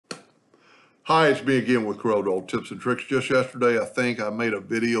Hi, it's me again with Corel Tips and Tricks. Just yesterday, I think I made a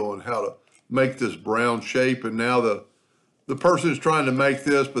video on how to make this brown shape, and now the person is trying to make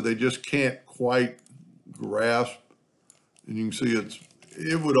this, but they just can't quite grasp. And you can see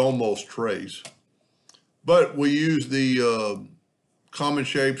it would almost trace. But we use the common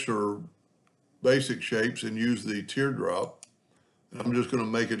shapes or basic shapes and use the teardrop. And I'm just going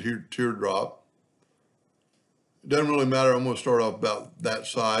to make it here teardrop. It doesn't really matter. I'm going to start off about that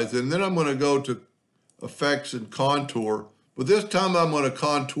size. And then I'm going to go to effects and contour. But this time I'm going to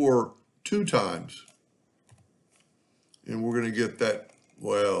contour 2 times. And we're going to get that,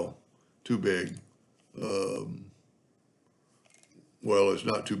 well, too big. Well, it's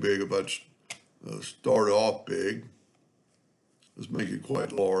not too big if I start off big. Let's make it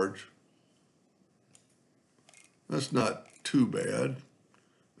quite large. That's not too bad.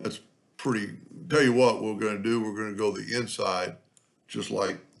 That's pretty, tell you what we're going to do, we're going to go the inside, just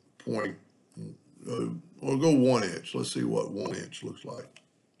like point, we'll go 1 inch. Let's see what 1 inch looks like.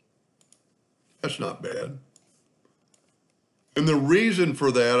 That's not bad. And the reason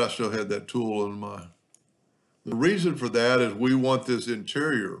for that, I still had that tool in my, the reason for that is we want this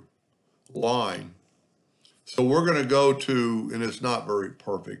interior line. So we're going to go to, and it's not very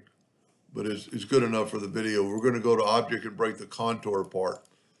perfect, but it's good enough for the video. We're going to go to object and break the contour apart.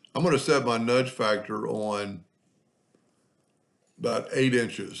 I'm going to set my nudge factor on about 8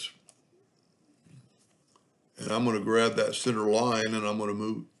 inches. And I'm going to grab that center line and I'm going to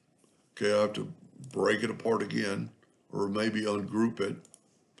move. Okay, I have to break it apart again, or maybe ungroup it.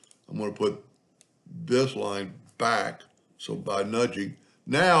 I'm going to put this line back, so by nudging.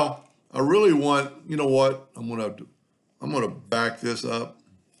 Now, I really want, you know what, I'm going to back this up.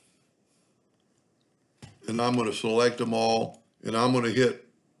 And I'm going to select them all, and I'm going to hit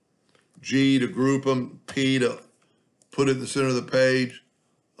G to group them, P to put it in the center of the page,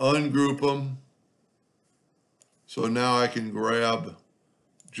 ungroup them. So now I can grab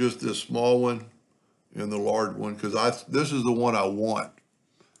just this small one and the large one, because this is the one I want.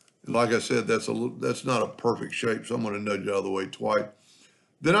 And like I said, that's not a perfect shape, so I'm going to nudge it out of the way twice.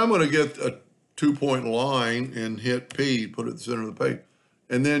 Then I'm going to get a 2-point line and hit P, put it in the center of the page.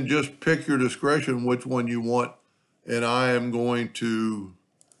 And then just pick your discretion which one you want. And I am going to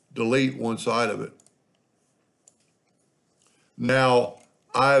delete one side of it. Now,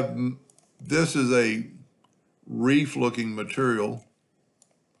 this is a reef looking material,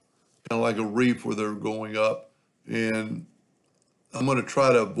 kind of like a reef where they're going up. And I'm going to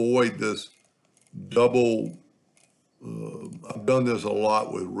try to avoid this double, I've done this a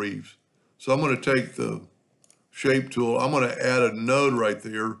lot with reefs. So I'm going to take the shape tool, I'm going to add a node right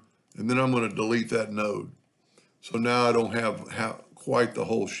there, and then I'm going to delete that node. So now I don't have quite the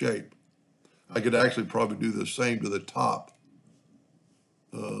whole shape. I could actually probably do the same to the top,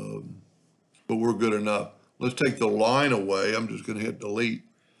 but we're good enough. Let's take the line away. I'm just going to hit delete.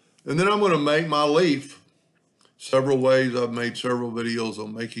 And then I'm going to make my leaf several ways. I've made several videos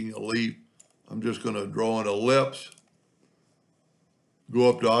on making a leaf. I'm just going to draw an ellipse, go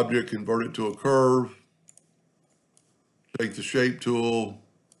up to object, convert it to a curve, take the shape tool,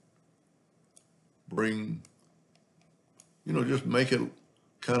 bring, just make it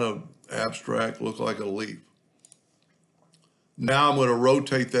kind of abstract, look like a leaf. Now I'm going to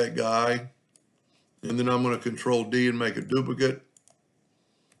rotate that guy, and then I'm going to Control D and make a duplicate,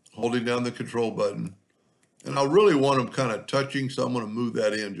 holding down the control button. And I really want them kind of touching, so I'm going to move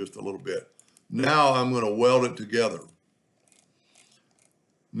that in just a little bit. Now I'm going to weld it together.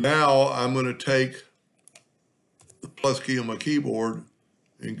 Now I'm going to take the plus key on my keyboard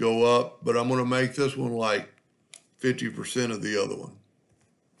and go up, but I'm going to make this one like 50% of the other one.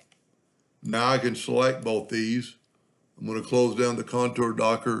 Now I can select both these. I'm going to close down the contour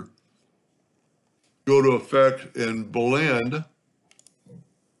docker, go to effect and blend,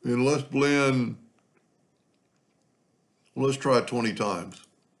 and let's blend, let's try it 20 times.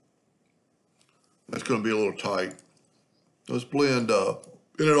 That's going to be a little tight. Let's blend up,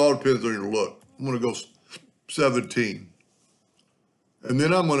 and it all depends on your look. I'm going to go 17. And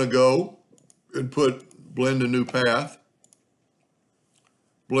then I'm going to go and blend a new path,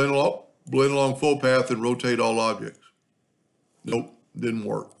 blend along full path and rotate all objects. Nope, didn't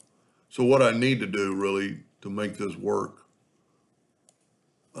work. So what I need to do really to make this work,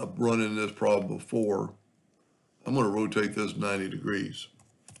 I've run into this problem before. I'm going to rotate this 90 degrees.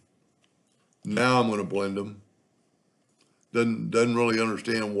 Now I'm going to blend them. Doesn't really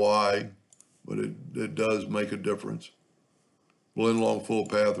understand why, but it does make a difference. Blend along full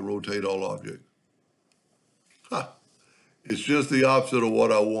path and rotate all objects. It's just the opposite of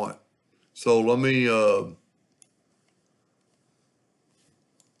what I want.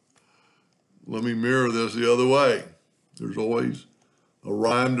 let let me mirror this the other way. There's always a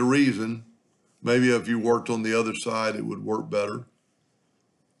rhyme to reason. Maybe if you worked on the other side, it would work better.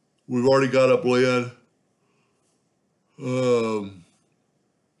 We've already got a blend. Blend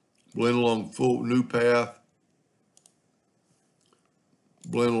along full new path.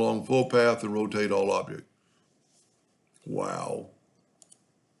 Blend along full path and rotate all object. Wow.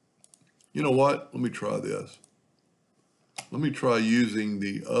 You know what? Let me try this. Let me try using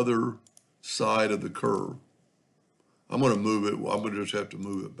the other side of the curve. I'm going to move it. I'm going to just have to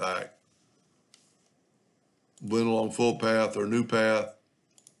move it back. Blend along full path or new path.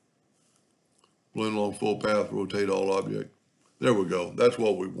 Blend along full path, rotate all object. There we go. That's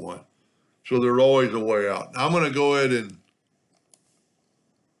what we want. So there's always a way out. Now I'm going to go ahead and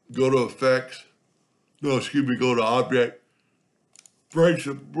go to effects. No, excuse me, go to object. Break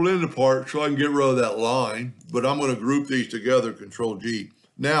the blend apart so I can get rid of that line. But I'm going to group these together, Control G.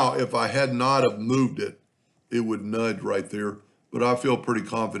 Now, if I had not have moved it, it would nudge right there. But I feel pretty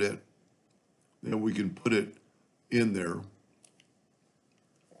confident that we can put it in there.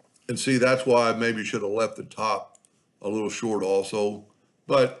 And see, that's why I maybe should have left the top a little short also.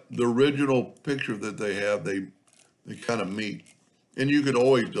 But the original picture that they have, they kind of meet. And you could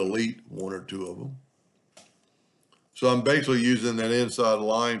always delete one or two of them. So I'm basically using that inside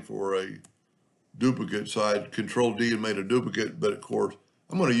line for a duplicate side. Control D and made a duplicate, but of course,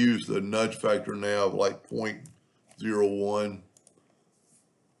 I'm going to use the nudge factor now of like 0.01.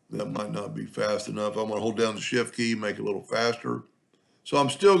 That might not be fast enough. I'm going to hold down the shift key, make it a little faster. So I'm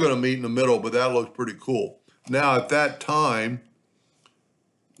still going to meet in the middle, but that looks pretty cool. Now at that time,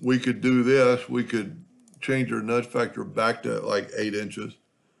 we could do this. We could change our nudge factor back to like 8 inches,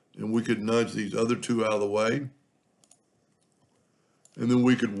 and we could nudge these other two out of the way. And then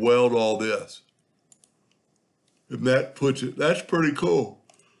we could weld all this. And that puts it, that's pretty cool.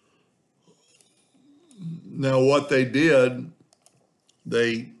 Now what they did,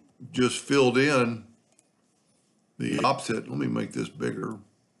 they just filled in the opposite. Let me make this bigger.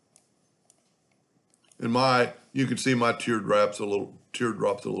 And you can see my teardrops a little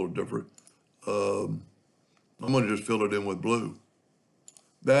different. I'm going to just fill it in with blue.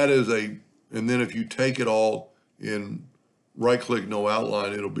 That is and then if you take it all in right-click, no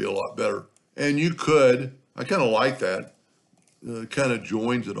outline, it'll be a lot better. And you could, I kind of like that, kind of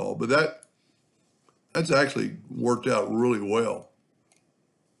joins it all. But that's actually worked out really well.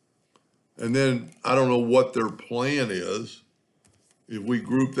 And then I don't know what their plan is. If we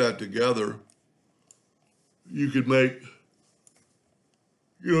group that together, you could make,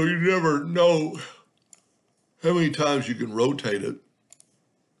 you never know how many times you can rotate it.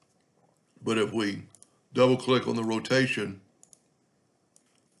 But if we double click on the rotation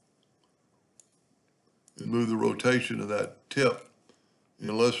and move the rotation of that tip,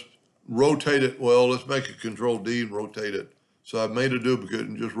 and let's rotate it. Well, let's make a Control D and rotate it. So I've made a duplicate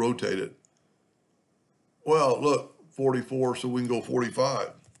and just rotate it. Well, look, 44, so we can go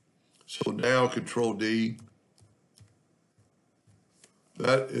 45. So now Control D,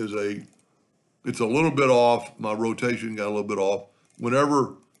 that is it's a little bit off. My rotation got a little bit off.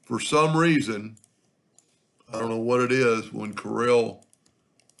 Whenever, for some reason, I don't know what it is, when Corel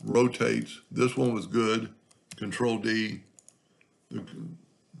rotates, this one was good, Control D, and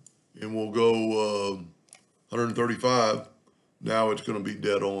we'll go 135. Now it's going to be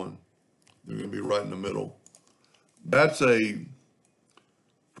dead on. They're going to be right in the middle. That's a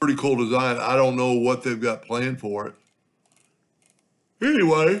pretty cool design. I don't know what they've got planned for it.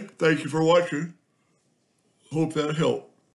 Anyway, thank you for watching. Hope that helped.